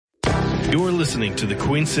You're listening to the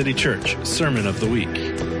Queen City Church Sermon of the Week.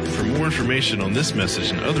 For more information on this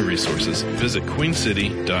message and other resources, visit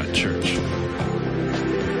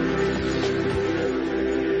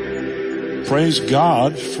queencity.church. Praise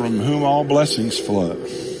God, from whom all blessings flow.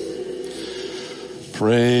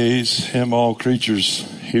 Praise Him, all creatures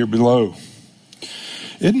here below.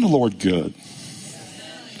 Isn't the Lord good?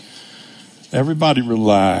 Everybody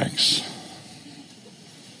relax.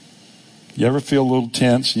 You ever feel a little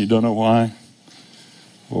tense and you don't know why?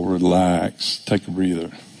 Well, relax. Take a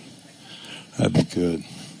breather. That'd be good.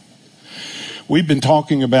 We've been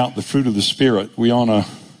talking about the fruit of the Spirit. We're on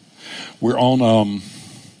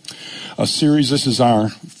a series. This is our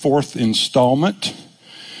fourth installment.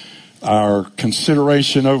 Our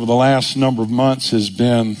consideration over the last number of months has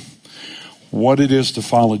been what it is to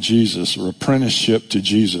follow Jesus, or apprenticeship to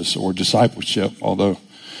Jesus, or discipleship, although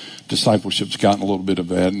discipleship's gotten a little bit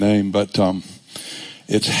of a bad name, but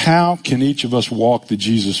it's how can each of us walk the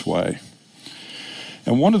Jesus way.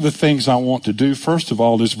 And one of the things I want to do, first of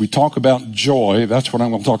all, is we talk about joy. That's what I'm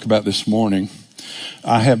going to talk about this morning.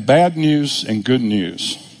 I have bad news and good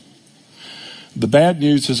news. The bad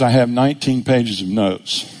news is I have 19 pages of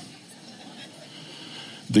notes.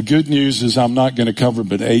 The good news is I'm not going to cover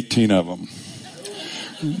but 18 of them.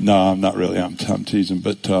 No, I'm not really. I'm teasing,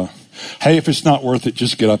 but hey, if it's not worth it,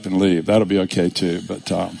 just get up and leave. That'll be okay too.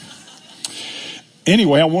 But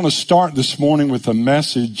anyway, I want to start this morning with a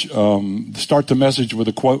message. Start the message with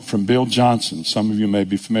a quote from Bill Johnson. Some of you may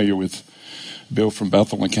be familiar with Bill from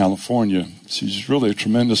Bethel in California. He's really a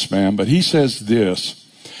tremendous man. But he says this: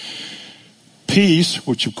 peace,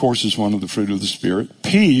 which of course is one of the fruit of the Spirit,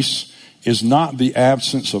 peace is not the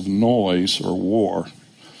absence of noise or war.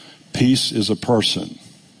 Peace is a person.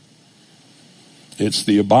 It's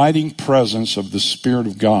the abiding presence of the Spirit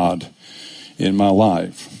of God in my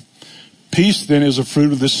life. Peace then is a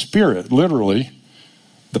fruit of the Spirit, literally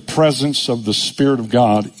the presence of the Spirit of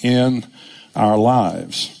God in our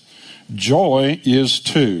lives. Joy is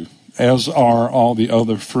too, as are all the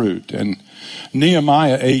other fruit. And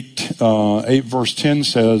Nehemiah 8 verse 10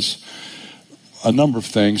 says a number of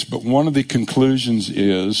things, but one of the conclusions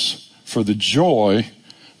is, for the joy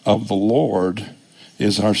of the Lord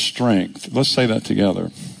is our strength. Let's say that together.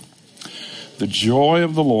 The joy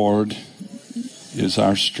of the Lord is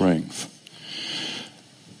our strength.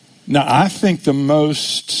 Now, I think the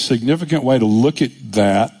most significant way to look at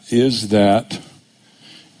that is that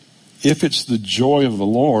if it's the joy of the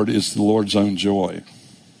Lord, it's the Lord's own joy.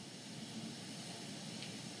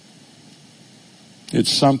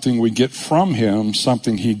 It's something we get from Him,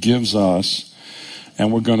 something He gives us,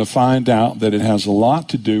 and we're going to find out that it has a lot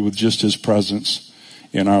to do with just His presence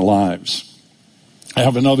in our lives. I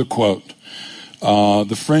have another quote.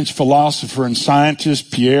 The French philosopher and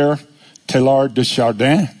scientist Pierre Teilhard de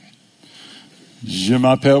Chardin. Je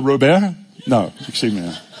m'appelle Robert. No, excuse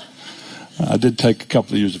me. I did take a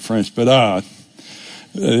couple of years of French, but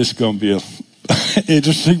this is going to be an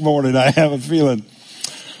interesting morning, I have a feeling.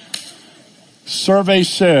 Survey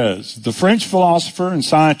says, the French philosopher and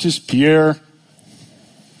scientist Pierre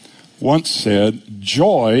once said,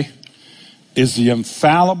 joy is the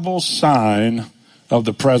infallible sign of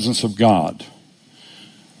the presence of God.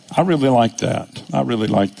 I really like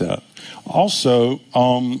that. Also,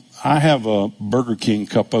 I have a Burger King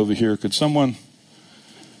cup over here. Could someone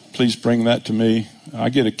please bring that to me? I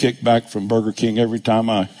get a kickback from Burger King every time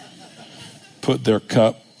I put their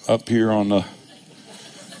cup up here on the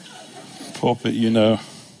pulpit. You know,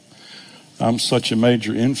 I'm such a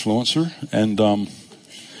major influencer, and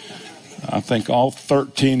I think all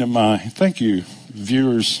 13 of my, thank you,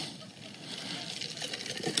 viewers.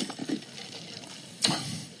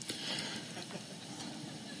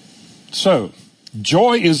 So,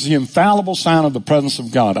 joy is the infallible sign of the presence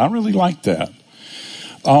of God. I really like that.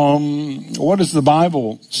 What does the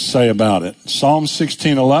Bible say about it? Psalm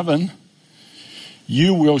 16:11.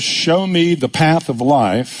 You will show me the path of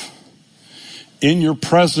life. In your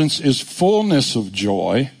presence is fullness of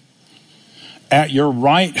joy. At your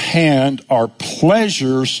right hand are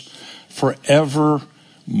pleasures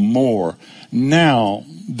forevermore. Now,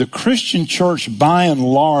 the Christian church by and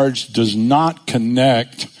large does not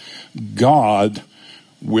connect God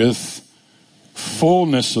with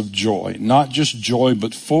fullness of joy. Not just joy,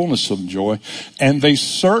 but fullness of joy. And they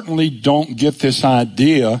certainly don't get this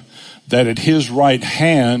idea that at His right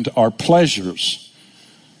hand are pleasures.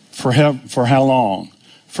 For how long?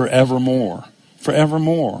 Forevermore.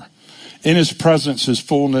 Forevermore. In His presence is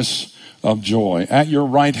fullness of joy. At your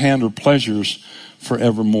right hand are pleasures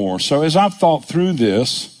forevermore. So as I've thought through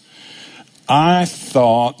this, I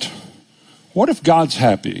thought, what if God's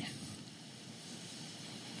happy?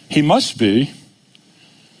 He must be.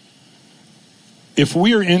 If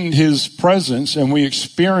we are in his presence and we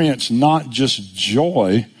experience not just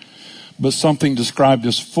joy, but something described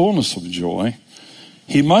as fullness of joy,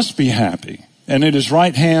 he must be happy. And at his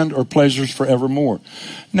right hand are pleasures forevermore.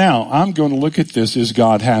 Now, I'm going to look at this. Is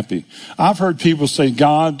God happy? I've heard people say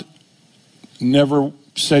God never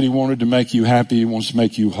said he wanted to make you happy. He wants to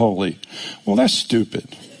make you holy. Well, that's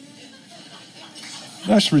stupid.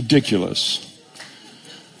 That's ridiculous.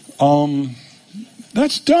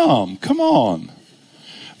 That's dumb. Come on.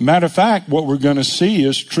 Matter of fact, what we're going to see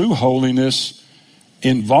is true holiness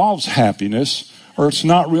involves happiness, or it's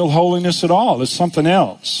not real holiness at all. It's something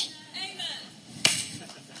else.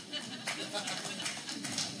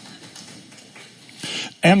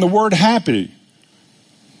 And the word happy.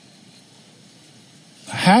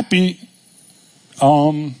 Happy,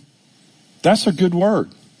 that's a good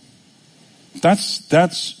word.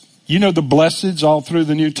 That's you know the blesseds all through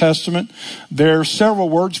the New Testament. There are several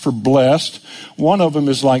words for blessed. One of them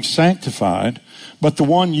is like sanctified, but the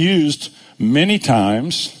one used many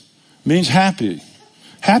times means happy.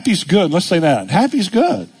 Happy's good. Let's say that. Happy's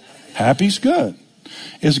good. Happy's good.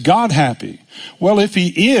 Is God happy? Well, if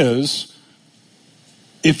he is,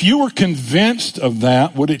 if you were convinced of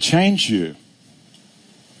that, would it change you?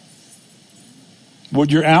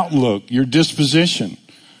 Would your outlook, your disposition,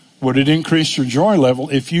 would it increase your joy level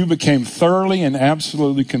if you became thoroughly and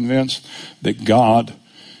absolutely convinced that God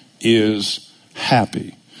is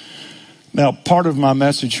happy? Now, part of my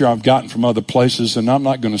message here I've gotten from other places, and I'm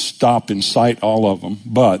not going to stop and cite all of them,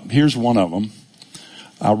 but here's one of them.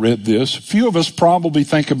 I read this. Few of us probably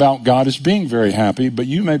think about God as being very happy, but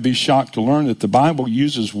you may be shocked to learn that the Bible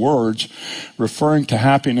uses words referring to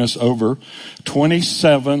happiness over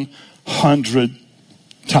 2,700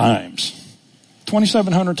 times.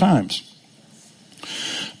 2,700 times.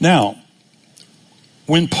 Now,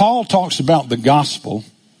 when Paul talks about the gospel,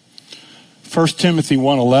 1 Timothy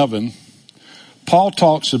 1:11, Paul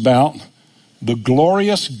talks about the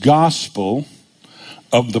glorious gospel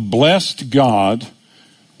of the blessed God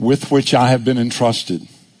with which I have been entrusted.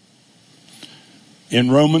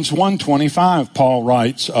 In Romans 1:25, Paul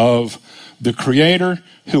writes of the Creator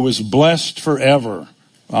who is blessed forever.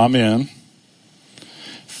 Amen.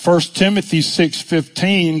 1 Timothy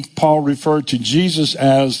 6:15, Paul referred to Jesus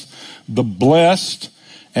as the blessed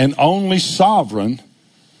and only sovereign,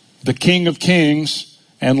 the King of Kings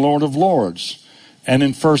and Lord of Lords. And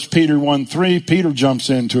in 1 Peter 1:3, Peter jumps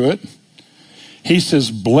into it. He says,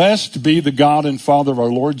 blessed be the God and Father of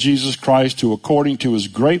our Lord Jesus Christ, who according to his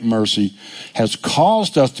great mercy has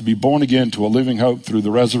caused us to be born again to a living hope through the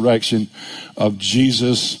resurrection of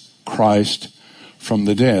Jesus Christ from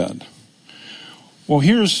the dead. Well,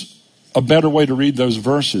 here's a better way to read those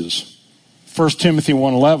verses. 1 Timothy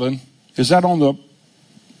 1:11. Is that on the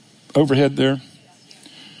overhead there? ...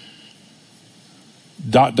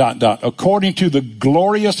 According to the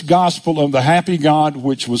glorious gospel of the happy God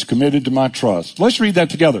which was committed to my trust. Let's read that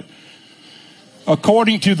together.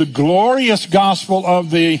 According to the glorious gospel of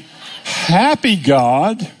the happy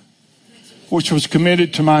God which was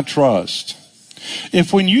committed to my trust.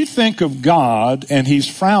 If when you think of God and he's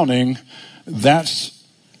frowning, that's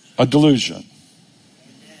a delusion.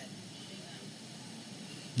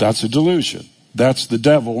 That's a delusion. That's the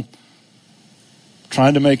devil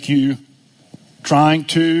trying to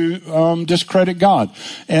discredit God.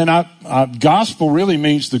 And gospel really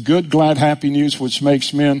means the good, glad, happy news which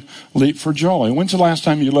makes men leap for joy. When's the last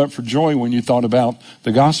time you leapt for joy when you thought about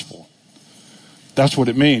the gospel? That's what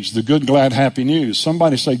it means. The good, glad, happy news.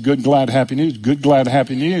 Somebody say good, glad, happy news. Good, glad,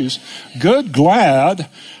 happy news. Good, glad,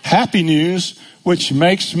 happy news which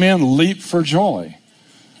makes men leap for joy.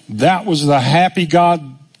 That was the happy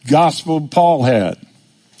God gospel Paul had.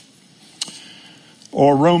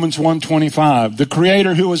 Or Romans 1:25, the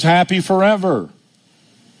Creator who is happy forever.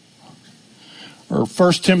 Or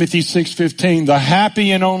 1 Timothy 6:15, the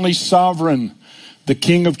happy and only sovereign, the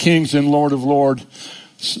King of Kings and Lord of Lords.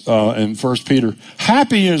 In 1 Peter,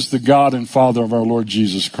 happy is the God and Father of our Lord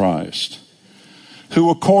Jesus Christ, who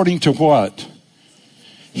according to what?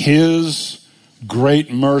 His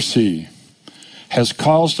great mercy has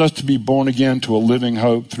caused us to be born again to a living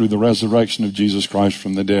hope through the resurrection of Jesus Christ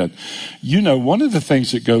from the dead. You know, one of the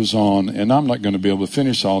things that goes on, and I'm not going to be able to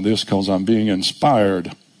finish all this because I'm being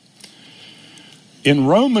inspired. In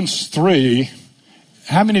Romans 3,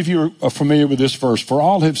 how many of you are familiar with this verse? For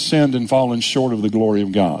all have sinned and fallen short of the glory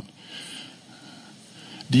of God.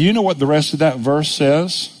 Do you know what the rest of that verse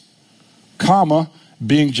says? Comma,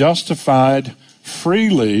 being justified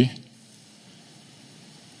freely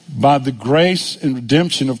by the grace and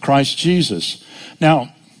redemption of Christ Jesus.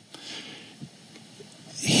 Now,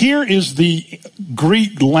 here is the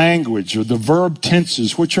Greek language or the verb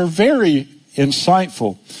tenses, which are very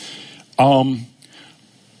insightful.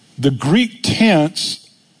 The Greek tense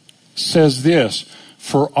says this: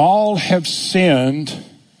 for all have sinned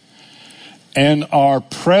and are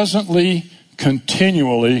presently,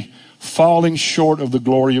 continually falling short of the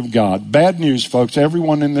glory of God. Bad news, folks.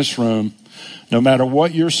 Everyone in this room, no matter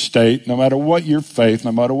what your state, no matter what your faith,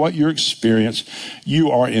 no matter what your experience,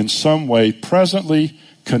 you are in some way presently,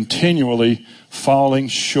 continually falling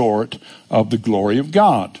short of the glory of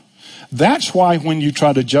God. That's why when you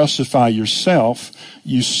try to justify yourself,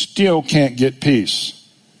 you still can't get peace.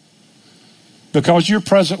 Because you're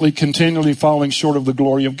presently continually falling short of the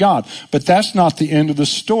glory of God. But that's not the end of the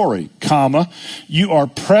story, comma. You are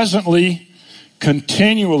presently,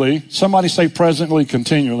 continually, somebody say presently,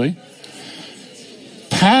 continually.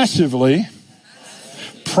 Passively,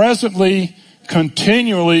 presently,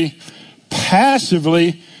 continually,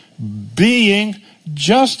 passively being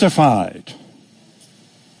justified.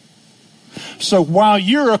 So while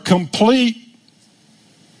you're a complete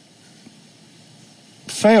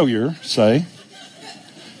failure, say,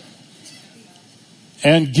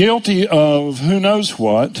 and guilty of who knows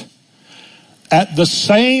what, at the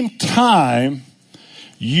same time,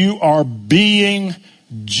 you are being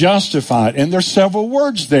justified. And there's several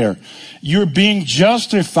words there. You're being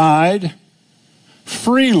justified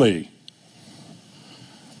freely.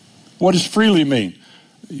 What does freely mean?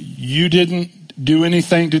 You didn't do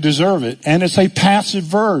anything to deserve it. And it's a passive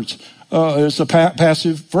verb. It's a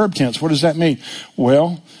passive verb tense. What does that mean?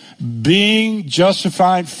 Well, being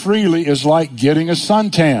justified freely is like getting a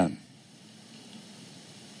suntan.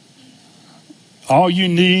 All you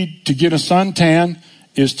need to get a suntan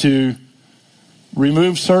is to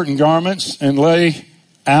remove certain garments and lay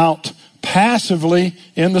out passively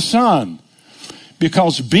in the sun.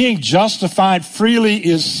 Because being justified freely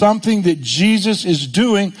is something that Jesus is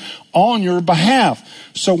doing on your behalf.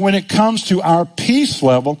 So when it comes to our peace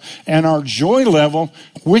level and our joy level,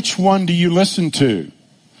 which one do you listen to?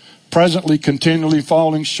 Presently, continually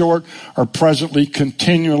falling short, or presently,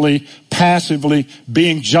 continually, passively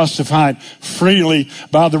being justified freely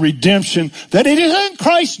by the redemption that it is in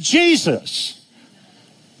Christ Jesus.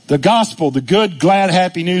 The gospel, the good, glad,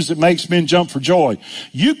 happy news that makes men jump for joy.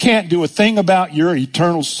 You can't do a thing about your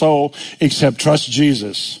eternal soul except trust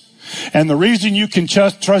Jesus. And the reason you can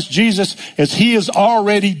trust Jesus is he is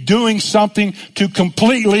already doing something to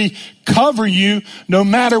completely cover you no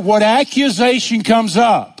matter what accusation comes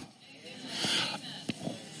up.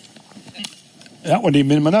 That wasn't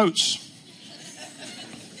even in my notes.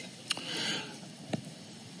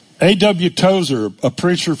 A.W. Tozer, a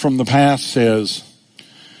preacher from the past, says,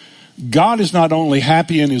 God is not only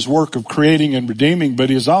happy in his work of creating and redeeming, but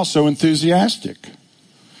he is also enthusiastic.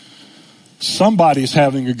 Somebody's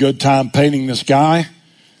having a good time painting the sky,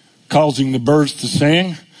 causing the birds to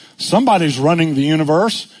sing. Somebody's running the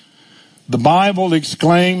universe. The Bible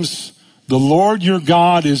exclaims, the Lord your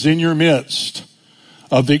God is in your midst,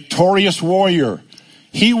 a victorious warrior.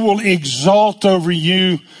 He will exult over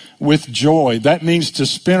you with joy. That means to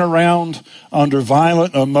spin around under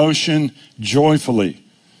violent emotion joyfully.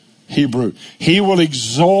 Hebrew. He will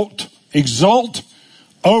exult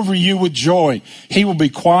over you with joy. He will be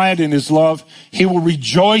quiet in his love. He will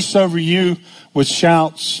rejoice over you with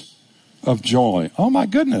shouts of joy. Oh my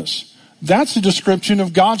goodness. That's a description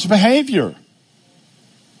of God's behavior.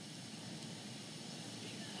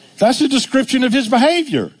 That's a description of his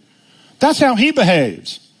behavior. That's how he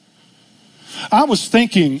behaves. I was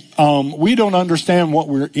thinking, we don't understand what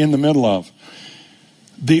we're in the middle of.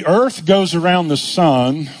 The earth goes around the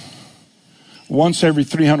sun once every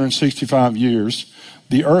 365 years.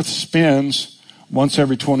 The earth spins once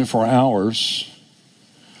every 24 hours.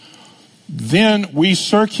 Then we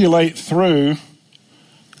circulate through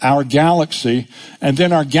our galaxy, and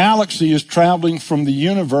then our galaxy is traveling from the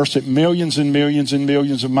universe at millions and millions and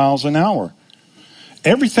millions of miles an hour.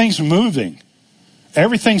 Everything's moving.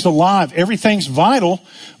 Everything's alive. Everything's vital.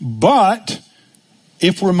 But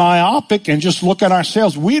if we're myopic and just look at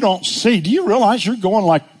ourselves, we don't see. Do you realize you're going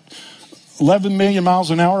like 11 million miles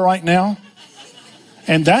an hour right now?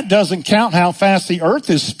 And that doesn't count how fast the earth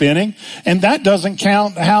is spinning. And that doesn't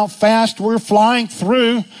count how fast we're flying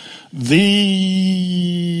through the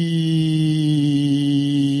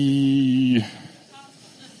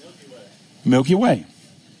Milky Way.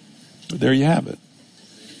 There you have it.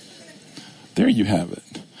 There you have it.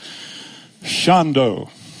 Shando.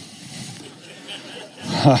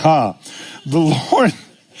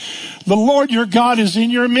 The Lord your God is in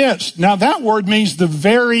your midst. Now that word means the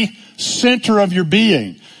very center of your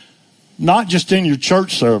being. Not just in your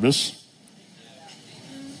church service.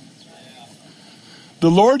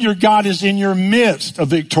 The Lord your God is in your midst, a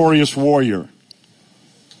victorious warrior.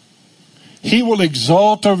 He will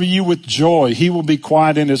exult over you with joy. He will be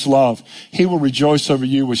quiet in his love. He will rejoice over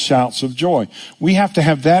you with shouts of joy. We have to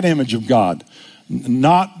have that image of God,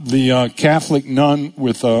 not the Catholic nun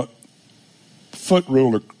with a foot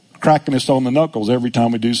ruler cracking us on the knuckles every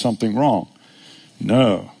time we do something wrong.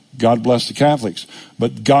 No, God bless the Catholics,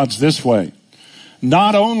 but God's this way.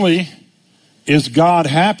 Not only is God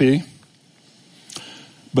happy,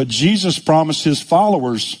 but Jesus promised his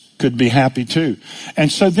followers could be happy too.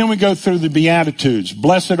 And so then we go through the Beatitudes.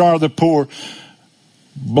 Blessed are the poor.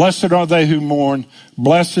 Blessed are they who mourn.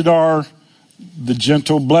 Blessed are the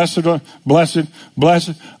gentle. Blessed.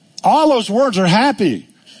 All those words are happy.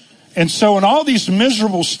 And so in all these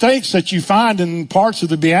miserable states that you find in parts of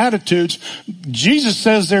the Beatitudes, Jesus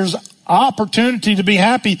says there's opportunity to be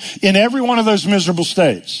happy in every one of those miserable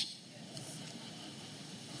states.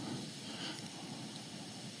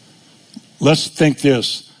 Let's think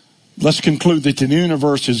this. Let's conclude that the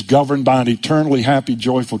universe is governed by an eternally happy,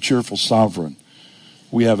 joyful, cheerful sovereign.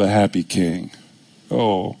 We have a happy king.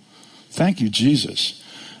 Oh, thank you, Jesus.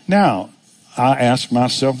 Now, I ask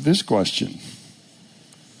myself this question.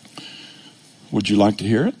 Would you like to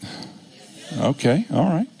hear it? Okay, all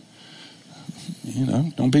right.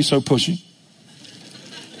 Don't be so pushy.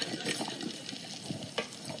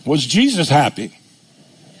 Was Jesus happy?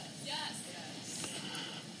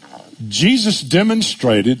 Jesus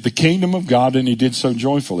demonstrated the kingdom of God, and he did so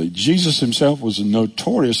joyfully. Jesus himself was a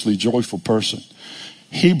notoriously joyful person.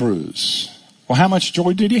 Hebrews. Well, how much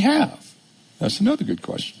joy did he have? That's another good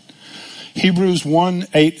question. Hebrews 1,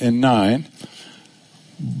 8, and 9.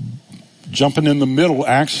 Jumping in the middle,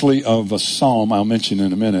 actually, of a psalm I'll mention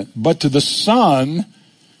in a minute. But to the Son,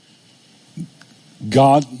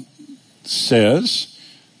 God says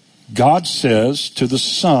to the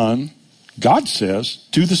Son, God says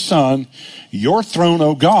to the Son, your throne,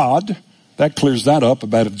 O God, that clears that up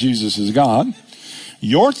about if Jesus is God.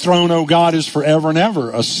 Your throne, O God, is forever and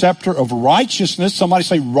ever. A scepter of righteousness. Somebody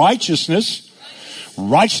say righteousness.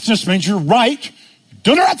 Righteousness means you're right.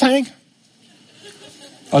 Doing the right thing.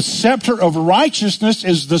 A scepter of righteousness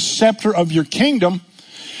is the scepter of your kingdom.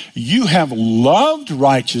 You have loved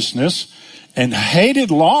righteousness and hated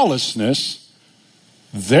lawlessness.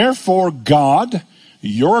 Therefore, God,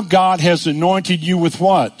 your God, has anointed you with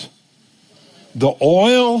what? The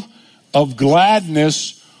oil of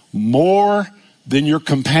gladness more than your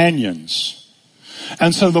companions.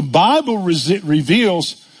 And so the Bible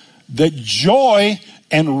reveals that joy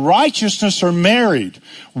and righteousness are married.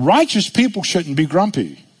 Righteous people shouldn't be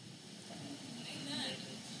grumpy.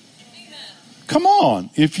 Come on.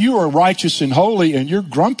 If you are righteous and holy and you're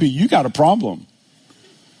grumpy, you got a problem.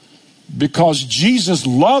 Because Jesus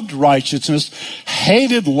loved righteousness,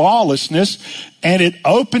 hated lawlessness, and it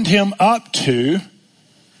opened him up to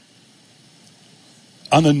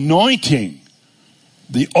an anointing.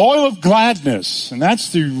 The oil of gladness. And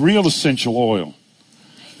that's the real essential oil.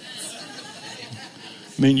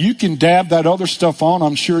 I mean, you can dab that other stuff on.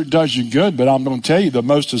 I'm sure it does you good, but I'm going to tell you the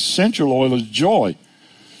most essential oil is joy.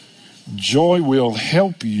 Joy will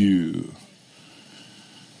help you.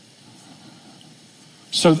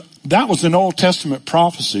 So that was an Old Testament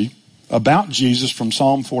prophecy about Jesus from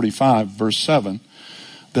Psalm 45, verse 7,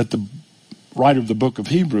 that the writer of the book of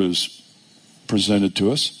Hebrews presented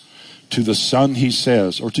to us. To the Son he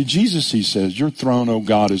says, or to Jesus he says, your throne, O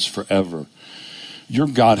God, is forever. Your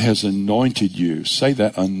God has anointed you. Say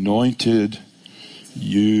that, anointed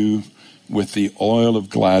you with the oil of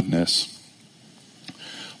gladness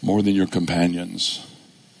more than your companions.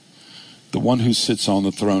 The one who sits on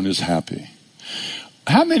the throne is happy.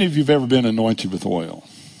 How many of you have ever been anointed with oil?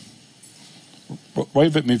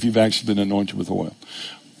 Wave at me if you've actually been anointed with oil.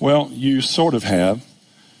 Well, you sort of have.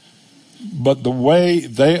 But the way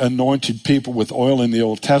they anointed people with oil in the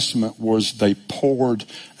Old Testament was they poured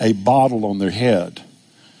a bottle on their head.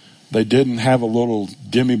 They didn't have a little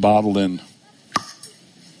demi bottle in.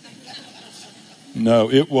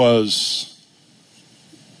 No, it was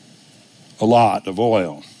a lot of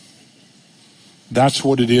oil. That's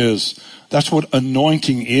what it is. That's what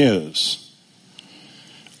anointing is.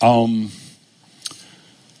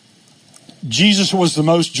 Jesus was the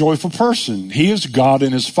most joyful person. He is God,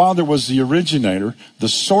 and his Father was the originator, the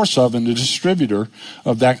source of, and the distributor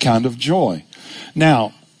of that kind of joy.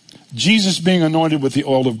 Now, Jesus being anointed with the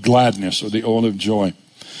oil of gladness or the oil of joy.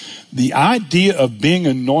 The idea of being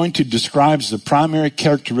anointed describes the primary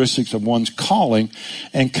characteristics of one's calling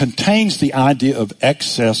and contains the idea of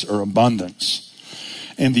excess or abundance.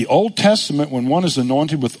 In the Old Testament, when one is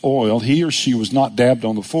anointed with oil, he or she was not dabbed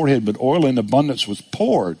on the forehead, but oil in abundance was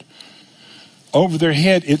poured over their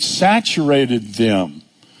head. It saturated them,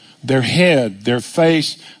 their head, their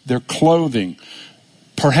face, their clothing,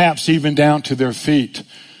 perhaps even down to their feet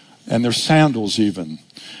and their sandals even.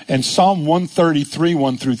 And Psalm 133,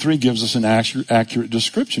 1 through 3 gives us an accurate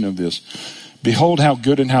description of this. Behold how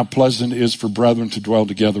good and how pleasant it is for brethren to dwell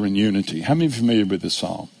together in unity. How many are familiar with this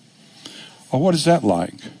psalm? Well, what is that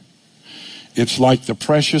like? It's like the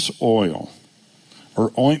precious oil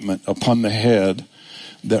or ointment upon the head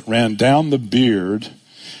that ran down the beard,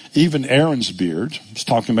 even Aaron's beard. It's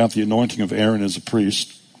talking about the anointing of Aaron as a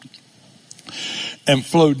priest, and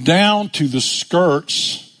flowed down to the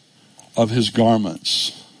skirts of his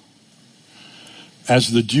garments,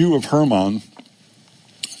 as the dew of Hermon,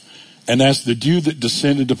 and as the dew that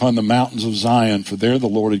descended upon the mountains of Zion, for there the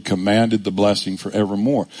Lord had commanded the blessing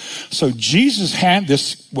forevermore. So Jesus had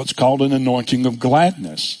this, what's called an anointing of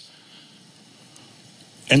gladness.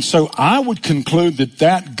 And so I would conclude that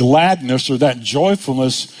that gladness or that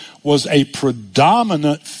joyfulness was a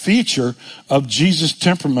predominant feature of Jesus'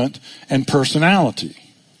 temperament and personality.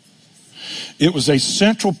 It was a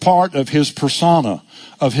central part of his persona,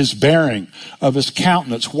 of his bearing, of his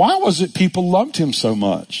countenance. Why was it people loved him so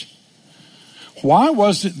much? Why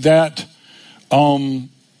was it that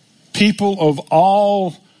people of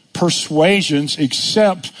all persuasions,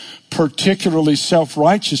 except particularly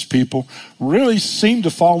self-righteous people, really seemed to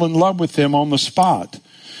fall in love with him on the spot?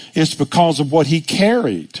 It's because of what he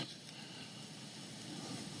carried.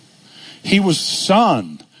 He was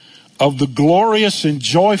son of the glorious and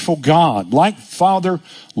joyful God, like Father,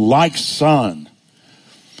 like Son.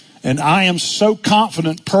 And I am so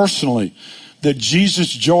confident personally that Jesus'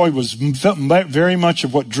 joy was very much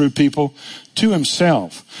of what drew people to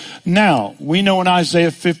himself. Now, we know in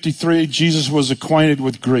Isaiah 53, Jesus was acquainted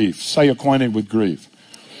with grief. Say acquainted with grief.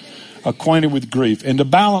 Acquainted with grief. And to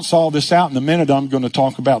balance all this out, in a minute I'm going to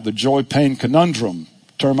talk about the joy-pain conundrum,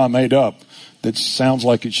 term I made up that sounds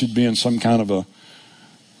like it should be in some kind of a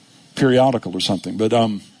periodical or something. But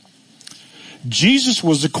Jesus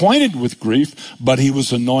was acquainted with grief, but he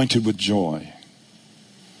was anointed with joy.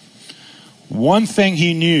 One thing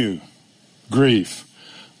he knew, grief,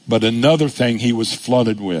 but another thing he was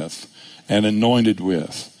flooded with and anointed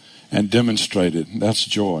with and demonstrated. That's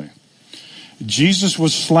joy. Jesus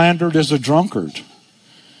was slandered as a drunkard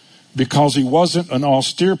because he wasn't an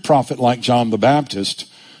austere prophet like John the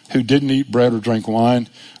Baptist, who didn't eat bread or drink wine,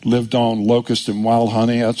 lived on locusts and wild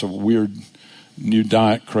honey. That's a weird new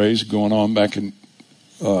diet craze going on back in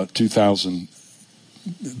 2000,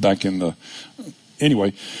 back in the...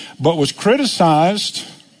 Anyway, but was criticized.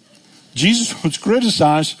 Jesus was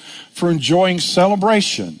criticized for enjoying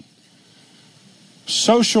celebration,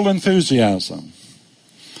 social enthusiasm.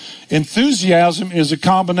 Enthusiasm is a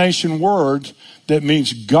combination word that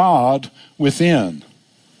means God within.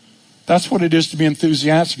 That's what it is to be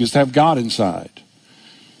enthusiastic, is to have God inside.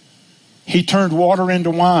 He turned water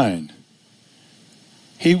into wine.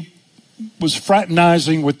 He was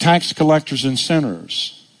fraternizing with tax collectors and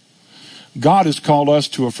sinners. God has called us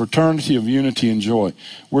to a fraternity of unity and joy.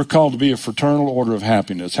 We're called to be a fraternal order of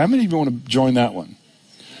happiness. How many of you want to join that one?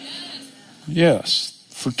 Yes.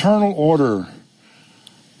 Fraternal order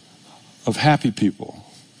of happy people.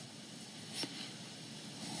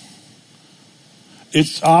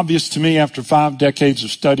 It's obvious to me after 5 decades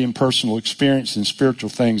of study and personal experience in spiritual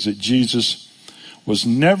things that Jesus was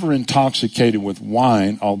never intoxicated with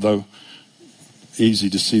wine, although easy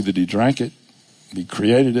to see that he drank it. He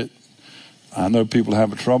created it. I know people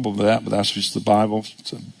have trouble with that, but that's just the Bible.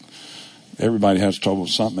 So everybody has trouble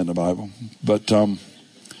with something in the Bible. But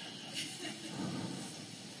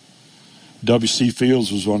W.C.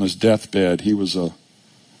 Fields was on his deathbed. He was a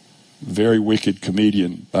very wicked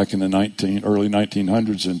comedian back in the early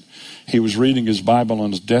 1900s, and he was reading his Bible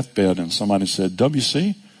on his deathbed, and somebody said,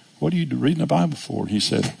 "W.C., what are you reading the Bible for?" He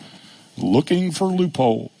said, "Looking for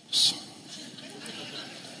loopholes."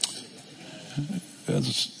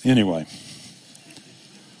 Anyway.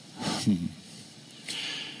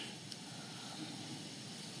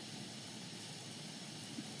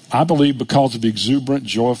 I believe because of exuberant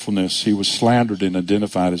joyfulness, he was slandered and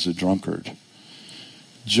identified as a drunkard.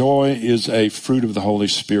 Joy is a fruit of the Holy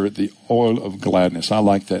Spirit, the oil of gladness. I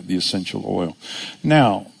like that, the essential oil.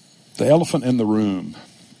 Now, the elephant in the room.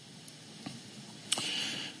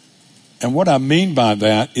 And what I mean by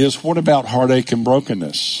that is, what about heartache and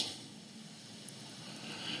brokenness?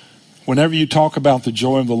 Whenever you talk about the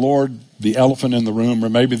joy of the Lord, the elephant in the room, or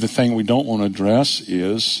maybe the thing we don't want to address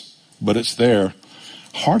is, but it's there,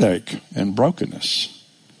 heartache and brokenness.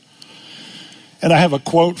 And I have a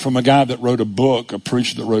quote from a guy that wrote a book, a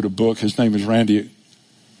preacher that wrote a book. His name is Randy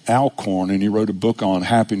Alcorn, and he wrote a book on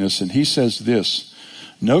happiness, and he says this: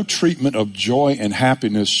 no treatment of joy and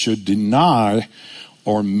happiness should deny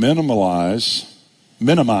or minimize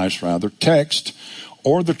text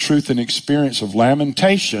or the truth and experience of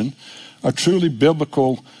lamentation. A truly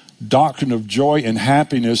biblical doctrine of joy and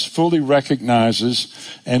happiness fully recognizes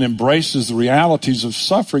and embraces the realities of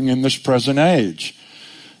suffering in this present age.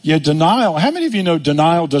 Yet denial, how many of you know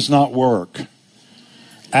denial does not work?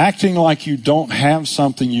 Acting like you don't have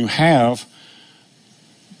something you have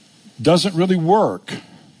doesn't really work.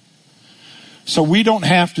 So we don't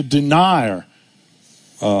have to deny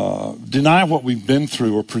what we've been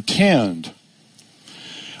through or pretend.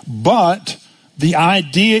 But the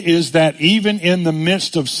idea is that even in the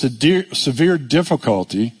midst of severe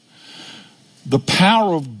difficulty, the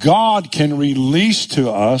power of God can release to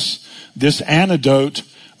us this antidote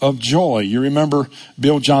of joy. You remember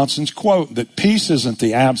Bill Johnson's quote that peace isn't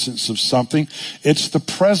the absence of something, it's the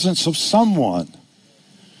presence of someone.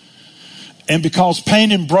 And because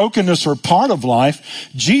pain and brokenness are part of life,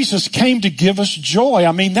 Jesus came to give us joy.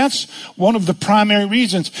 I mean, that's one of the primary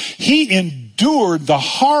reasons. He endured the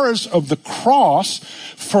horrors of the cross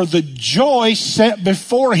for the joy set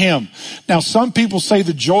before him. Now, some people say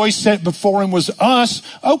the joy set before him was us.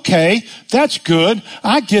 Okay, that's good.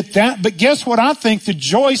 I get that. But guess what I think the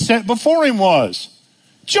joy set before him was?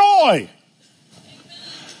 Joy.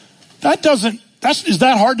 Is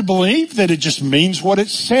that hard to believe that it just means what it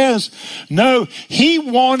says? No, he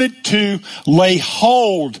wanted to lay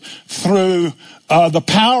hold through the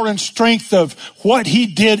power and strength of what he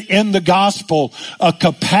did in the gospel, a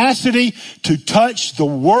capacity to touch the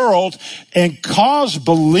world and cause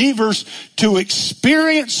believers to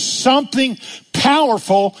experience something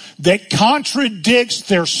powerful that contradicts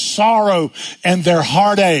their sorrow and their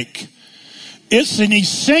heartache. It's an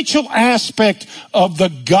essential aspect of the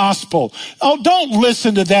gospel. Oh, don't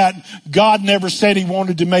listen to that. God never said he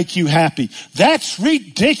wanted to make you happy. That's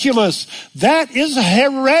ridiculous. That is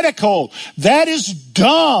heretical. That is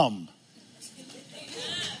dumb.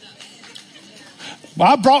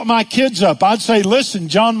 Well, I brought my kids up. I'd say, listen,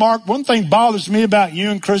 John Mark, one thing bothers me about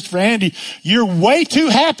you and Christopher Andy. You're way too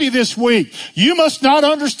happy this week. You must not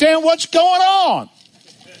understand what's going on.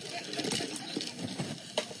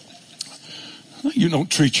 You don't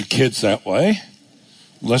treat your kids that way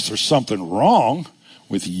unless there's something wrong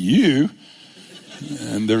with you,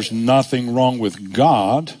 and there's nothing wrong with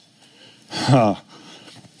God.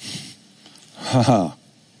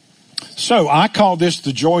 So I call this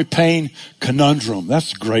the joy-pain conundrum.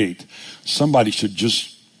 That's great. Somebody should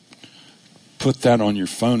just put that on your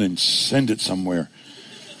phone and send it somewhere.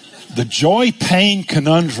 The joy-pain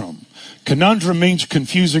conundrum. Conundrum means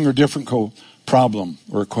confusing or difficult problem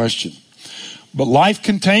or a question. But life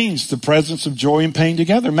contains the presence of joy and pain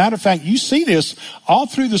together. Matter of fact, you see this all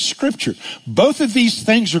through the scripture. Both of these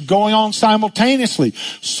things are going on simultaneously.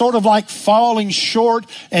 Sort of like falling short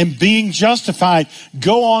and being justified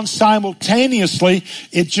go on simultaneously.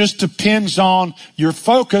 It just depends on your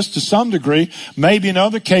focus to some degree. Maybe in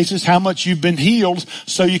other cases, how much you've been healed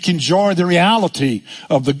so you can enjoy the reality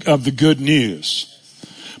of the good news.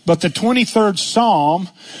 But the 23rd Psalm,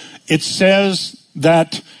 it says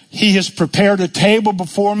that he has prepared a table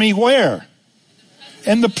before me where?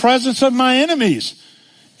 In the presence of my enemies.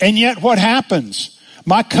 And yet what happens?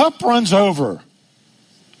 My cup runs over.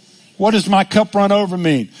 What does my cup run over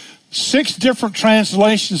mean? 6 different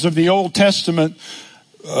translations of the Old Testament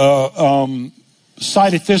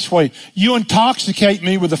cite it this way. You intoxicate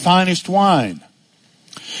me with the finest wine.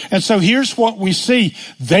 And so here's what we see.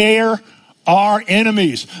 There are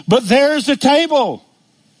enemies. But there's a table.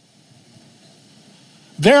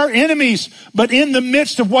 There are enemies, but in the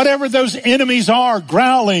midst of whatever those enemies are,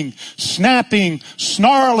 growling, snapping,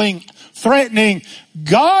 snarling, threatening,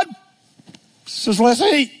 God says, let's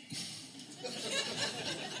eat.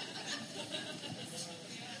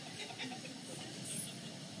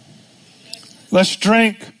 Let's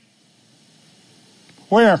drink.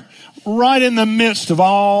 Where? Right in the midst of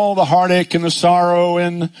all the heartache and the sorrow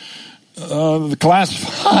and the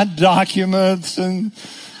classified documents and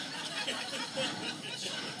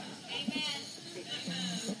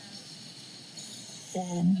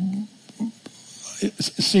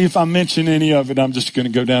see if I mention any of it, I'm just going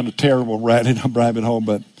to go down a terrible rabbit hole.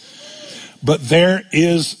 But there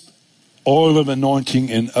is oil of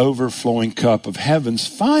anointing and overflowing cup of heaven's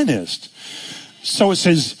finest. So it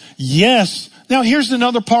says, yes. Now here's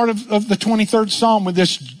another part of the 23rd Psalm with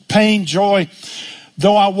this pain, joy.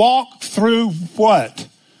 Though I walk through what?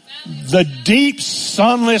 The deep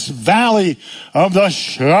sunless valley of the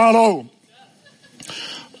shadow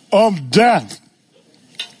of death.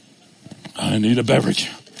 I need a beverage.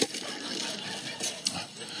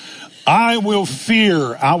 I will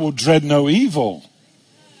fear, I will dread no evil.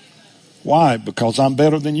 Why? Because I'm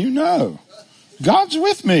better than you know. God's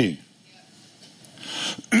with me.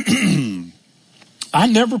 I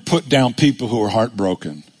never put down people who are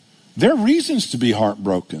heartbroken. There are reasons to be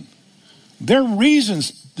heartbroken. There are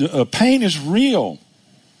reasons. Pain is real.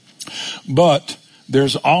 But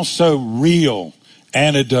there's also real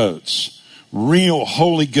antidotes, real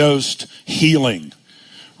Holy Ghost healing,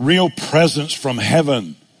 real presence from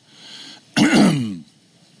heaven.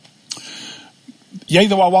 Yea,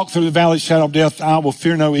 though I walk through the valley of shadow of death, I will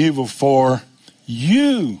fear no evil, for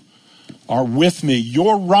you are with me.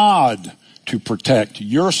 Your rod to protect,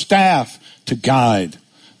 your staff to guide,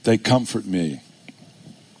 they comfort me.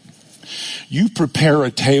 You prepare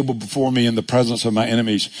a table before me in the presence of my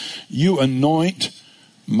enemies. You anoint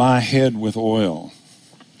my head with oil.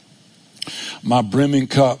 My brimming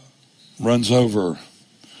cup runs over.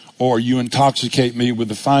 Or you intoxicate me with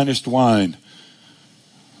the finest wine.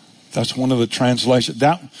 That's one of the translations.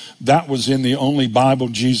 That was in the only Bible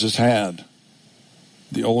Jesus had,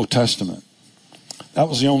 the Old Testament. That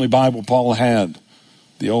was the only Bible Paul had,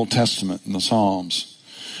 the Old Testament and the Psalms.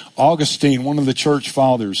 Augustine, one of the church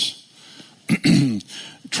fathers,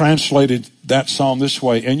 translated that psalm this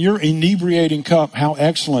way, and your inebriating cup, how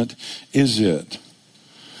excellent is it?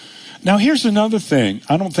 Now here's another thing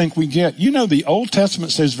I don't think we get. You know, the Old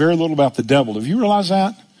Testament says very little about the devil. Have you realized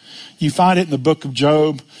that? You find it in the book of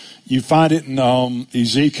Job. You find it in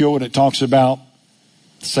Ezekiel, and it talks about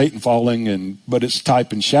Satan falling, but it's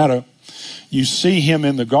type and shadow. You see him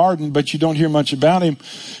in the garden, but you don't hear much about him.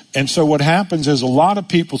 And so what happens is a lot of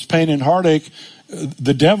people's pain and heartache,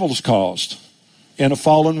 the devil's caused in a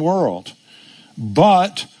fallen world.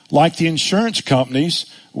 But like the insurance companies,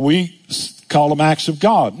 we call them acts of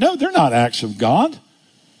God. No, they're not acts of God.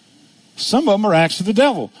 Some of them are acts of the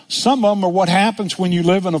devil. Some of them are what happens when you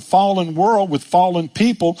live in a fallen world with fallen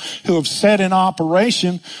people who have set in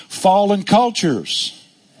operation fallen cultures.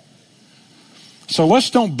 So let's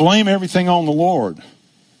don't blame everything on the Lord.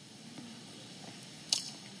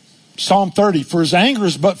 Psalm 30, for his anger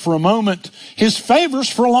is but for a moment, his favors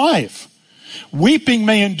for life. Weeping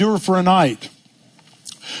may endure for a night,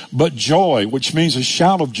 but joy, which means a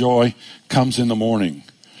shout of joy, comes in the morning.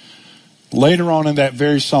 Later on in that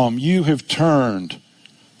very psalm, you have turned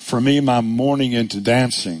for me my mourning into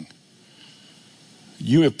dancing.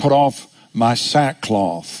 You have put off my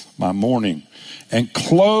sackcloth, my mourning, and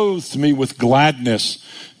clothed me with gladness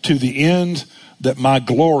to the end that my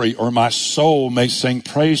glory or my soul may sing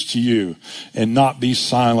praise to you and not be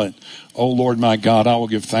silent. O Lord my God, I will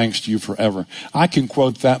give thanks to you forever. I can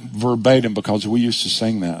quote that verbatim because we used to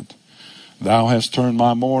sing that. Thou hast turned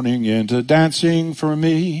my mourning into dancing for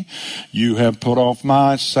me. You have put off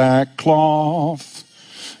my sackcloth.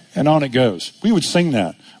 And on it goes. We would sing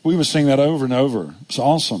that. We would sing that over and over. It's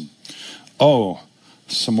awesome. Oh,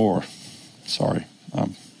 some more. Sorry.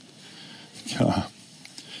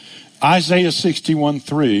 Isaiah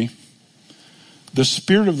 61:3. The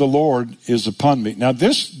Spirit of the Lord is upon me. Now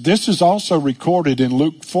this is also recorded in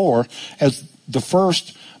Luke 4 as the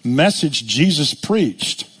first message Jesus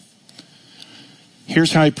preached.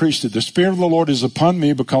 Here's how he preached it. The Spirit of the Lord is upon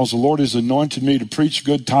me because the Lord has anointed me to preach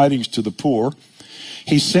good tidings to the poor.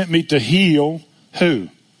 He sent me to heal who?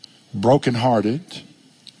 Brokenhearted.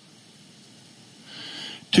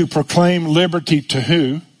 To proclaim liberty to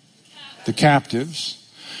who? The captives.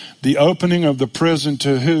 The opening of the prison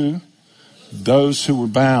to who? Those who were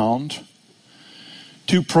bound.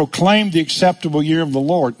 To proclaim the acceptable year of the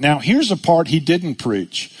Lord. Now here's a part he didn't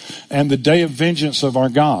preach. And the day of vengeance of our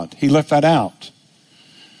God. He left that out.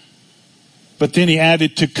 But then he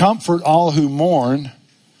added to comfort all who mourn,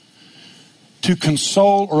 to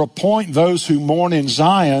console or appoint those who mourn in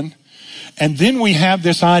Zion. And then we have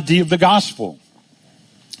this idea of the gospel,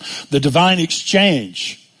 the divine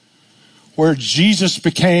exchange, where Jesus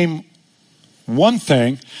became one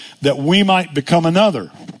thing that we might become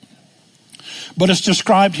another. But it's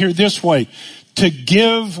described here this way, to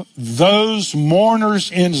give those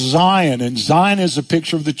mourners in Zion, and Zion is a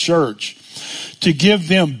picture of the church, to give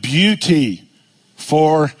them beauty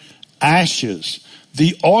for ashes,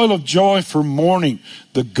 the oil of joy for mourning,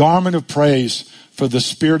 the garment of praise for the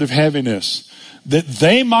spirit of heaviness, that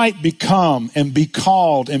they might become and be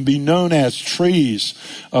called and be known as trees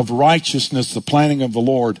of righteousness, the planting of the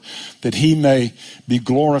Lord, that he may be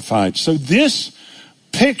glorified. So this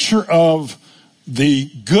picture of the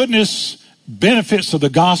goodness, benefits of the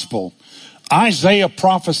gospel, Isaiah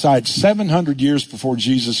prophesied 700 years before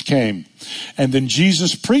Jesus came. And then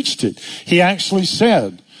Jesus preached it. He actually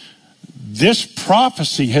said, this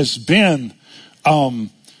prophecy has been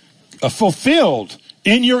fulfilled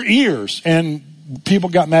in your ears. And people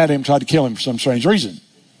got mad at him, tried to kill him for some strange reason.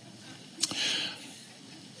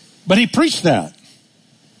 But he preached that.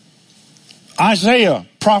 Isaiah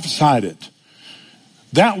prophesied it.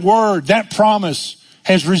 That word, that promise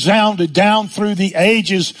has resounded down through the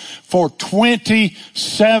ages for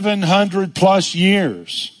 2,700 plus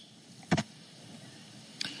years.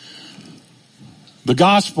 The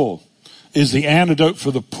gospel is the antidote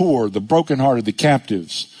for the poor, the brokenhearted, the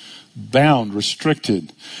captives, bound,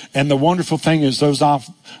 restricted. And the wonderful thing is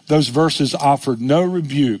those verses offered no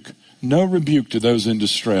rebuke to those in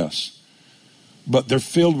distress. But they're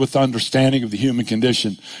filled with understanding of the human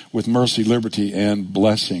condition, with mercy, liberty, and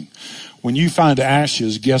blessing. When you find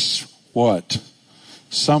ashes, guess what?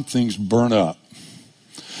 Something's burnt up.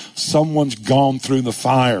 Someone's gone through the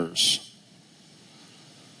fires.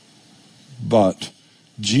 But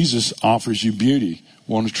Jesus offers you beauty.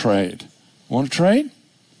 Want to trade? Want to trade?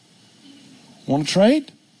 Want to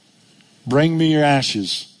trade? Bring me your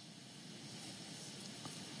ashes.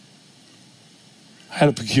 I had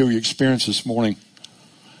a peculiar experience this morning.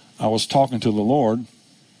 I was talking to the Lord,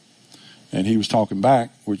 and he was talking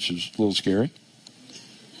back, which is a little scary.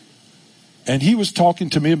 And he was talking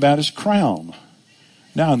to me about his crown.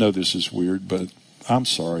 Now I know this is weird, but I'm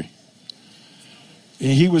sorry.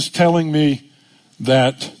 He was telling me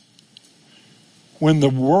that when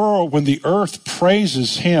the earth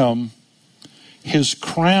praises him, his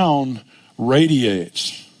crown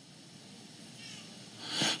radiates.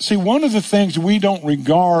 See, one of the things we don't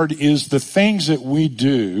regard is the things that we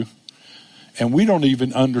do, and we don't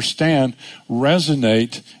even understand,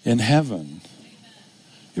 resonate in heaven.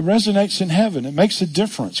 It resonates in heaven. It makes a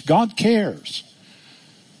difference. God cares.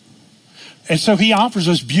 And so he offers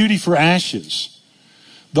us beauty for ashes,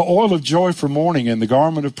 the oil of joy for mourning, and the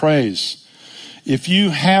garment of praise. If you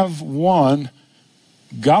have one,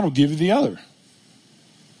 God will give you the other.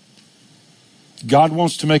 God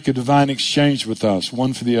wants to make a divine exchange with us,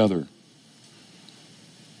 one for the other.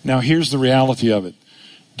 Now, here's the reality of it.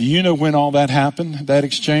 Do you know when all that happened, that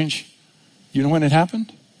exchange? You know when it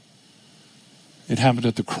happened? It happened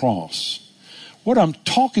at the cross. What I'm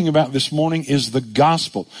talking about this morning is the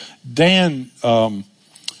gospel. Dan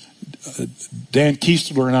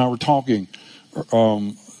Keistler and I were talking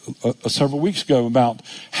several weeks ago about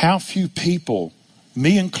how few people,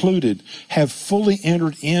 me included, have fully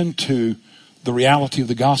entered into the reality of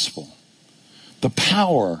the gospel, the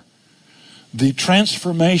power, the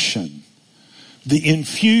transformation, the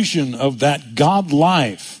infusion of that God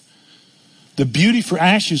life, the beauty for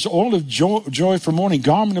ashes, oil of joy for mourning,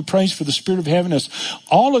 garment of praise for the spirit of heaviness.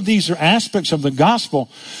 All of these are aspects of the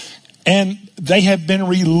gospel, and they have been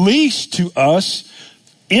released to us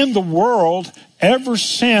in the world ever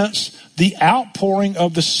since the outpouring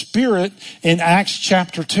of the Spirit in Acts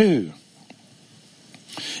chapter 2.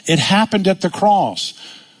 It happened at the cross.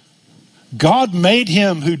 God made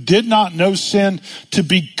him who did not know sin to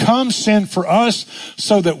become sin for us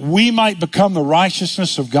so that we might become the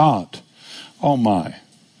righteousness of God. Oh my.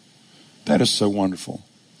 That is so wonderful.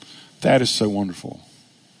 That is so wonderful.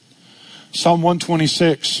 Psalm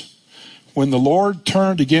 126. When the Lord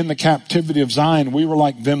turned again the captivity of Zion, we were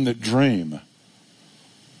like them that dream.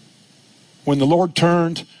 When the Lord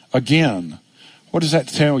turned again, what does that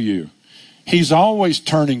tell you? He's always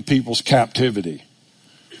turning people's captivity.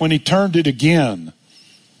 When he turned it again,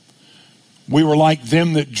 we were like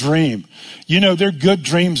them that dream. You know, there are good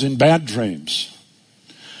dreams and bad dreams.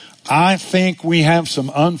 I think we have some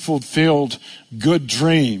unfulfilled good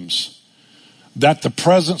dreams that the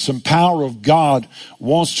presence and power of God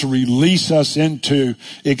wants to release us into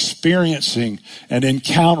experiencing and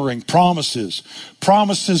encountering promises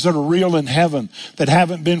that are real in heaven, that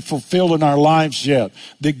haven't been fulfilled in our lives yet,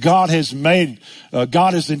 that God has made,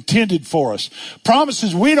 God has intended for us.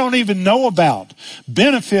 Promises we don't even know about,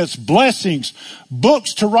 benefits, blessings,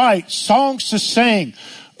 books to write, songs to sing,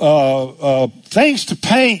 things to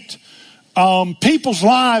paint, people's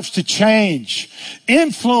lives to change,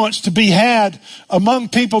 influence to be had among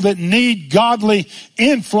people that need godly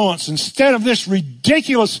influence instead of this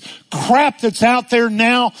ridiculous crap that's out there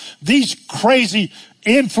now. These crazy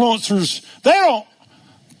influencers, they don't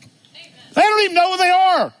even know who they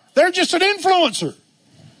are. They're just an influencer.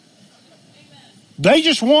 They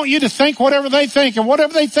just want you to think whatever they think, and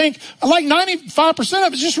whatever they think, like 95%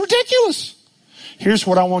 of it is just ridiculous. Here's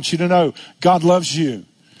what I want you to know. God loves you.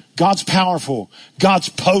 God's powerful. God's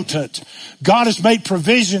potent. God has made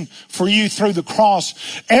provision for you through the cross.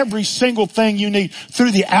 Every single thing you need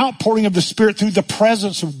through the outpouring of the Spirit, through the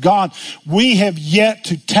presence of God. We have yet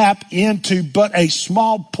to tap into but a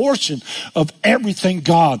small portion of everything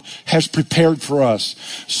God has prepared for us.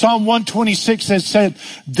 Psalm 126 has said,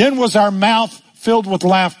 then was our mouth filled with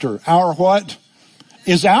laughter. Our what?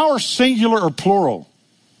 Is our singular or plural?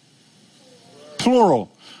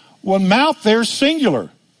 Plural. Well, mouth there's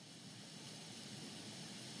singular.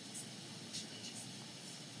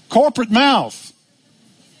 Corporate mouth.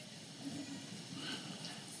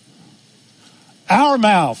 Our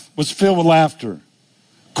mouth was filled with laughter.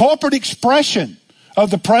 Corporate expression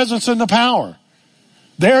of the presence and the power.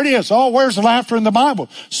 There it is. Oh, where's the laughter in the Bible?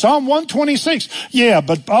 Psalm 126. Yeah,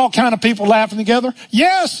 but all kind of people laughing together.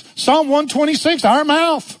 Yes, Psalm 126, our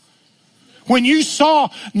mouth. When you saw,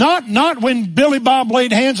 not when Billy Bob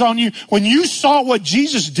laid hands on you, when you saw what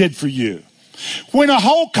Jesus did for you. When a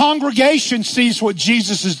whole congregation sees what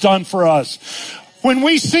Jesus has done for us. When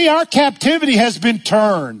we see our captivity has been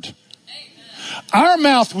turned. Our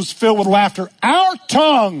mouth was filled with laughter. Our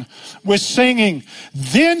tongue was singing.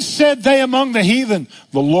 Then said they among the heathen,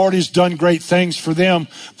 the Lord has done great things for them.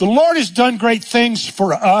 The Lord has done great things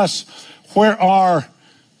for us. We're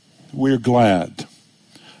glad.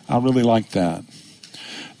 I really like that.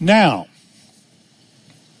 Now,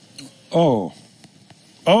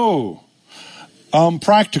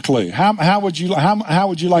 practically, how would you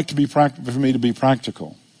like to be for me to be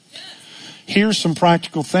practical? Here's some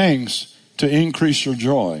practical things to increase your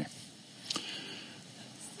joy.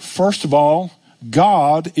 First of all,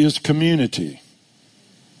 God is community.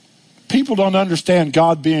 People don't understand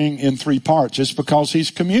God being in three parts. It's because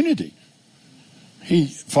He's community.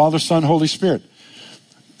 Father, Son, Holy Spirit.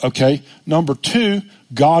 Okay. Number two,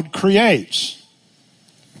 God creates.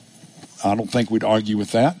 I don't think we'd argue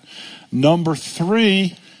with that. Number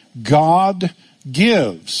three, God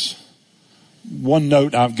gives. One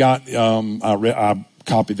note I've got, I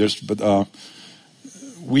copied this, but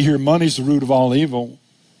we hear money's the root of all evil.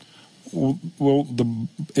 Well,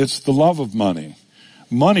 it's the love of money.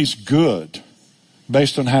 Money's good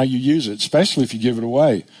based on how you use it, especially if you give it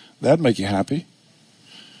away. That'd make you happy.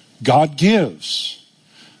 God gives.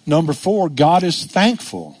 Number four, God is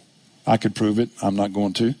thankful. I could prove it. I'm not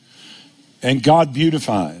going to. And God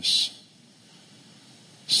beautifies.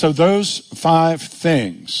 So those five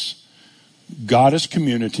things, God is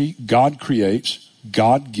community, God creates,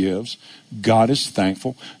 God gives, God is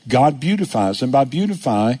thankful, God beautifies. And by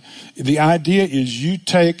beautify, the idea is you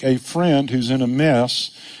take a friend who's in a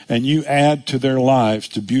mess and you add to their lives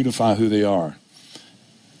to beautify who they are.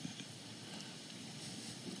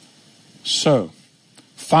 So,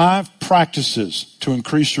 5 practices to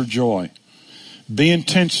increase your joy. Be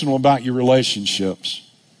intentional about your relationships.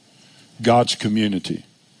 God's community.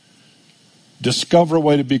 Discover a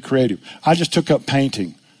way to be creative. I just took up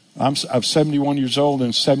painting. I'm 71 years old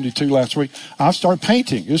and 72 last week. I started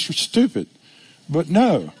painting. It's stupid. But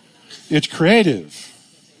no, it's creative.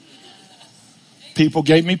 People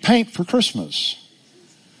gave me paint for Christmas.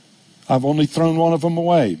 I've only thrown one of them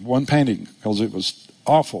away, one painting, because it was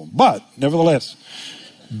awful. But nevertheless,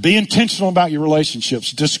 be intentional about your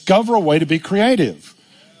relationships. Discover a way to be creative.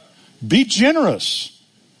 Be generous.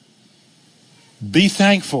 Be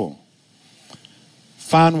thankful.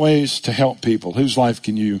 Find ways to help people. Whose life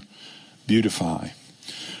can you beautify?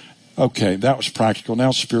 Okay, that was practical.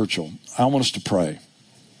 Now spiritual. I want us to pray.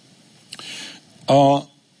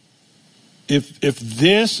 If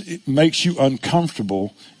this makes you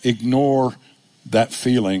uncomfortable, ignore that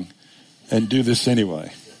feeling and do this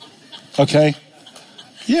anyway. Okay?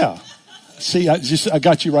 Yeah. See, I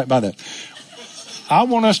got you right by that. I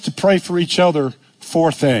want us to pray for each other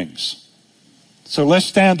 4 things. So let's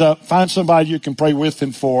stand up, find somebody you can pray with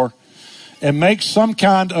and for, and make some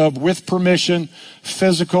kind of, with permission,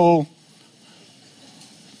 physical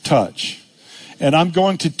touch. And I'm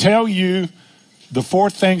going to tell you the 4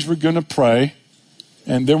 things we're going to pray,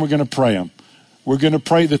 and then we're going to pray them. We're going to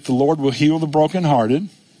pray that the Lord will heal the brokenhearted.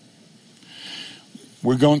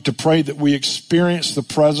 We're going to pray that we experience the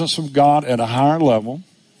presence of God at a higher level.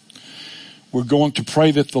 We're going to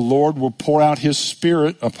pray that the Lord will pour out His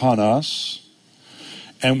Spirit upon us.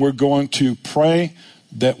 And we're going to pray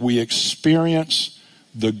that we experience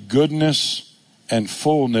the goodness and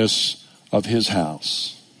fullness of His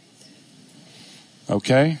house.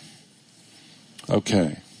 Okay?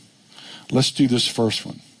 Okay. Let's do this first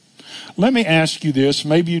one. Let me ask you this.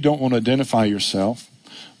 Maybe you don't want to identify yourself,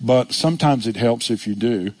 but sometimes it helps if you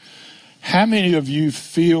do. How many of you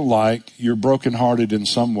feel like you're brokenhearted in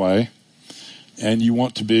some way and you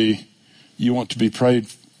want to be prayed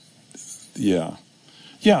Yeah.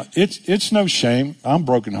 Yeah, it's no shame. I'm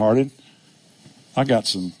brokenhearted. I got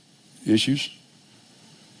some issues.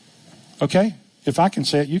 Okay? If I can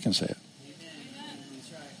say it, you can say it.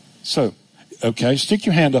 So, okay, stick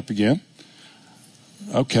your hand up again.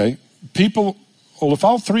 Okay. People, well, if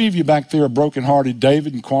all three of you back there are brokenhearted,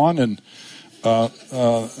 David and Quan, and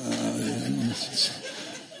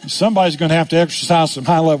somebody's going to have to exercise some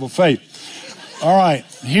high-level faith. All right,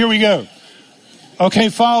 here we go. Okay,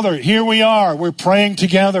 Father, here we are. We're praying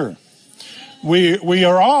together. We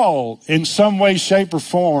are all, in some way, shape, or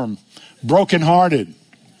form, brokenhearted.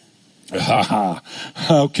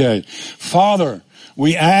 Okay. Father,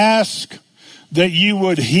 we ask that you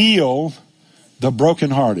would heal the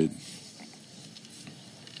brokenhearted.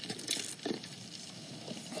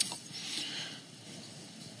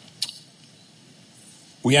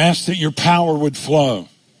 We ask that your power would flow.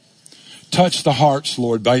 Touch the hearts,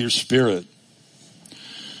 Lord, by your Spirit.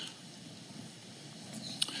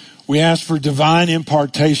 We ask for divine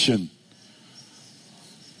impartation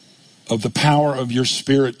of the power of your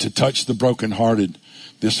Spirit to touch the brokenhearted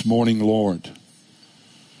this morning, Lord.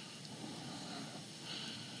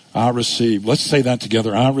 I receive. Let's say that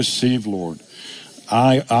together. I receive, Lord.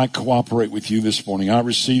 I cooperate with you this morning. I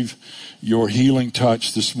receive your healing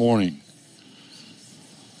touch this morning.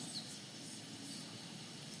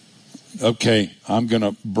 Okay, I'm going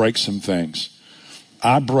to break some things.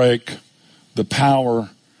 I break the power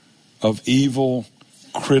of evil,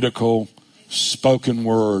 critical, spoken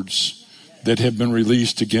words that have been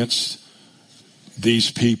released against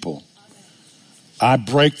these people. I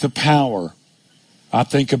break the power. I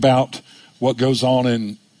think about what goes on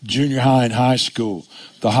in junior high and high school,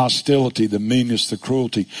 the hostility, the meanness, the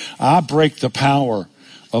cruelty. I break the power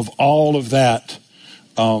of all of that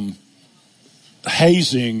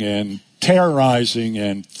hazing and terrorizing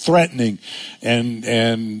and threatening and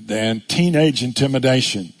teenage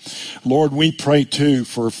intimidation. Lord, we pray too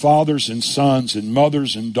for fathers and sons and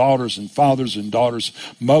mothers and daughters and fathers and daughters,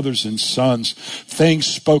 mothers and sons, things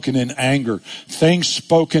spoken in anger, things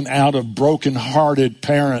spoken out of broken-hearted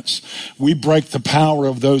parents. We break the power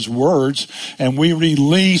of those words and we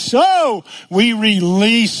release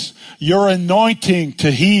your anointing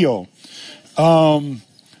to heal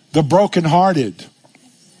the brokenhearted.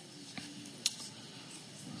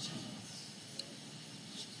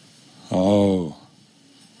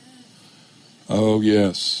 Oh,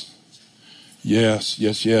 yes. Yes,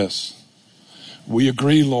 yes, yes. We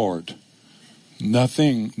agree, Lord.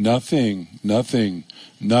 Nothing too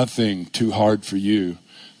hard for you.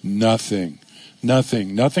 Nothing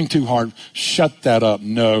too hard. Shut that up.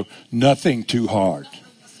 No, nothing too hard.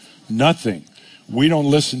 Nothing. We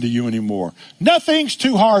don't listen to you anymore. Nothing's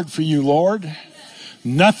too hard for you, Lord.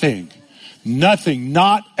 Nothing. Not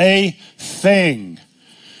a thing.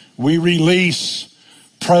 We release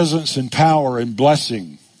presence and power and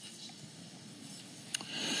blessing.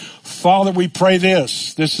 Father, we pray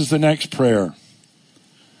this. This is the next prayer.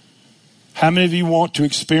 How many of you want to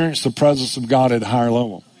experience the presence of God at a higher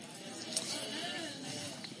level?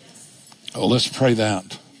 Oh, let's pray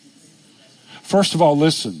that. First of all,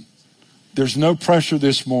 listen. There's no pressure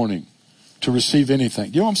this morning to receive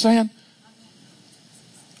anything. You know what I'm saying?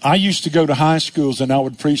 I used to go to high schools and I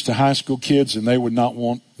would preach to high school kids and they would not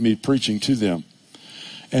want me preaching to them.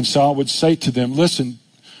 And so I would say to them, listen,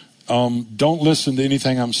 don't listen to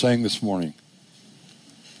anything I'm saying this morning.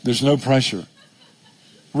 There's no pressure.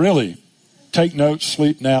 Really. Take notes,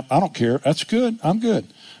 sleep, nap. I don't care. That's good. I'm good.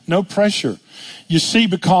 No pressure. You see,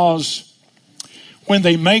 because when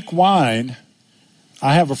they make wine,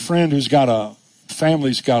 I have a friend who's got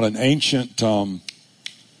family's got an ancient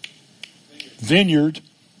vineyard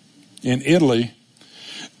in Italy.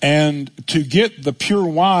 And to get the pure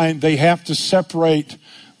wine, they have to separate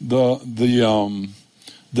the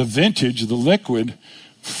vintage, the liquid,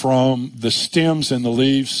 from the stems and the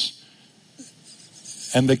leaves.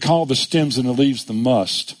 And they call the stems and the leaves the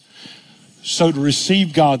must. So to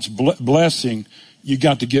receive God's blessing, you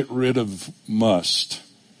got to get rid of must.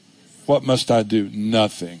 What must I do?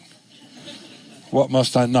 Nothing. What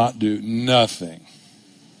must I not do? Nothing.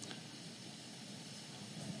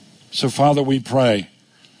 So Father, we pray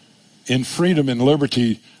in freedom and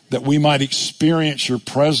liberty that we might experience your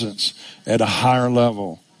presence at a higher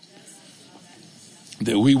level.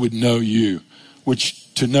 That we would know you,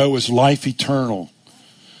 which to know is life eternal.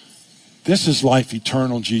 This is life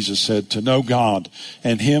eternal, Jesus said, to know God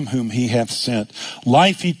and him whom he hath sent.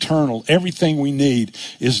 Life eternal, everything we need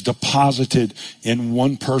is deposited in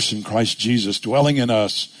one person, Christ Jesus, dwelling in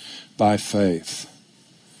us by faith.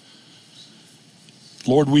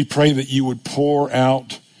 Lord, we pray that you would pour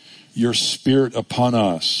out your Spirit upon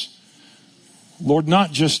us, Lord,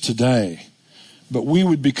 not just today, but we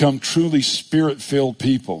would become truly Spirit-filled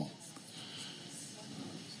people.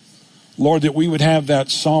 Lord, that we would have that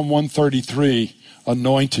Psalm 133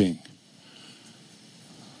 anointing,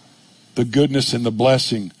 the goodness and the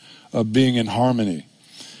blessing of being in harmony.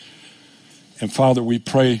 And Father, we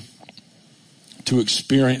pray to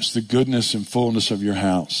experience the goodness and fullness of your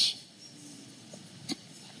house.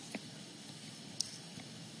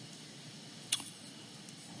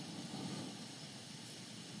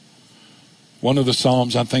 One of the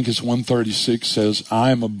Psalms, I think it's 136, says,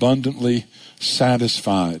 I am abundantly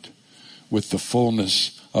satisfied with the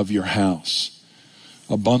fullness of your house.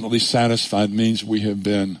 Abundantly satisfied means we have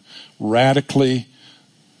been radically,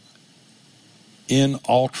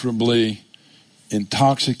 inalterably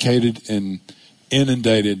intoxicated and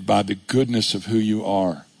inundated by the goodness of who you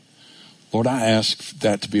are. Lord, I ask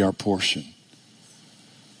that to be our portion.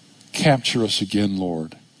 Capture us again,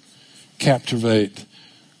 Lord. Captivate.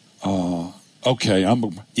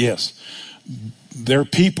 Yes. There are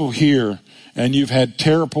people here, and you've had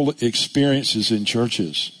terrible experiences in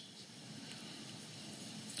churches.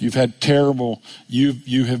 You have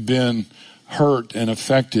been hurt and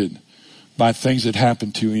affected by things that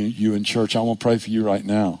happened to you in church. I want to pray for you right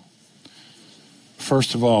now.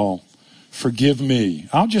 First of all, forgive me.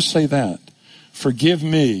 I'll just say that. Forgive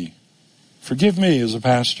me. Forgive me as a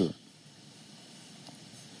pastor,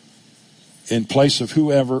 in place of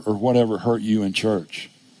whoever or whatever hurt you in church.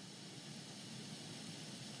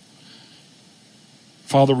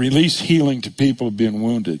 Father, release healing to people who have been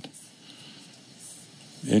wounded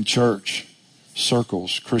in church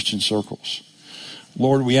circles, Christian circles.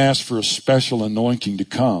 Lord, we ask for a special anointing to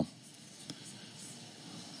come.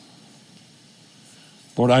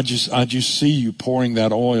 Lord, I just see you pouring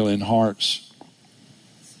that oil in hearts.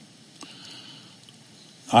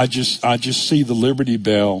 I just see the Liberty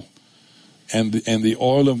Bell, and the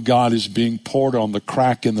oil of God is being poured on the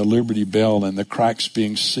crack in the Liberty Bell, and the crack's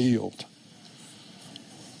being sealed.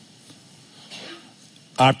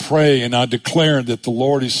 I pray and I declare that the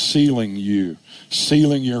Lord is sealing you,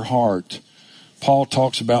 sealing your heart. Paul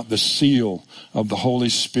talks about the seal of the Holy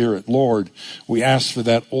Spirit. Lord, we ask for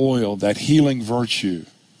that oil, that healing virtue,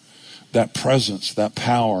 that presence, that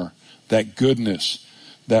power, that goodness,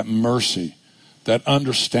 that mercy, that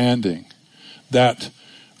understanding, that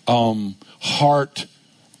heart,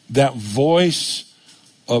 that voice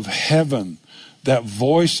of heaven, that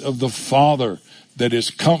voice of the Father that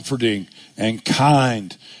is comforting and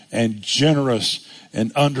kind and generous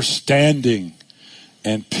and understanding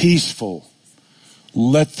and peaceful.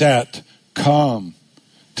 Let that come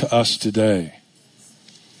to us today.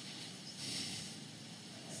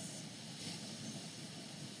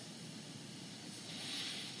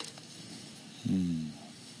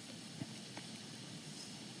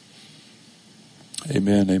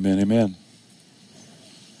 Amen, amen, amen.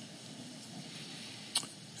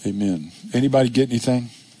 Amen. Anybody get anything?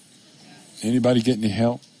 Anybody get any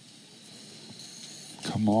help?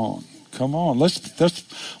 Come on. Come on. Let's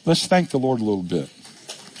thank the Lord a little bit.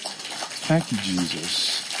 Thank you,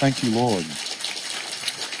 Jesus. Thank you, Lord.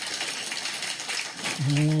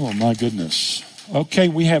 Oh, my goodness. Okay,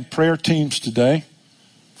 we have prayer teams today.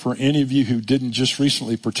 For any of you who didn't just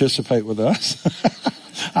recently participate with us.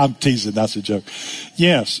 I'm teasing, that's a joke.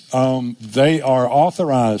 Yes, they are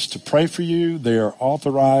authorized to pray for you. They are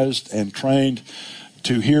authorized and trained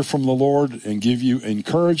to hear from the Lord and give you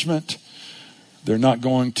encouragement. They're not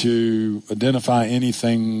going to identify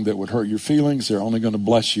anything that would hurt your feelings. They're only going to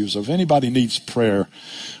bless you. So if anybody needs prayer,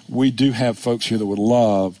 we do have folks here that would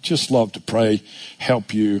love to pray,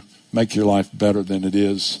 help you, make your life better than it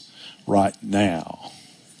is right now.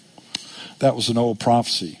 That was an old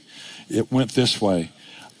prophecy. It went this way.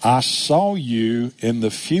 I saw you in the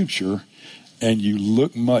future and you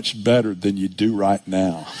look much better than you do right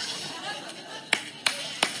now.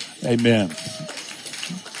 Amen.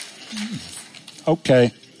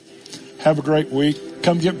 Okay. Have a great week.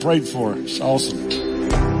 Come get prayed for. It's awesome.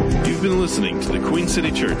 You've been listening to the Queen City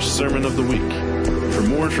Church Sermon of the Week. For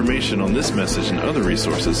more information on this message and other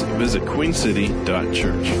resources, visit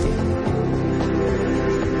queencity.church.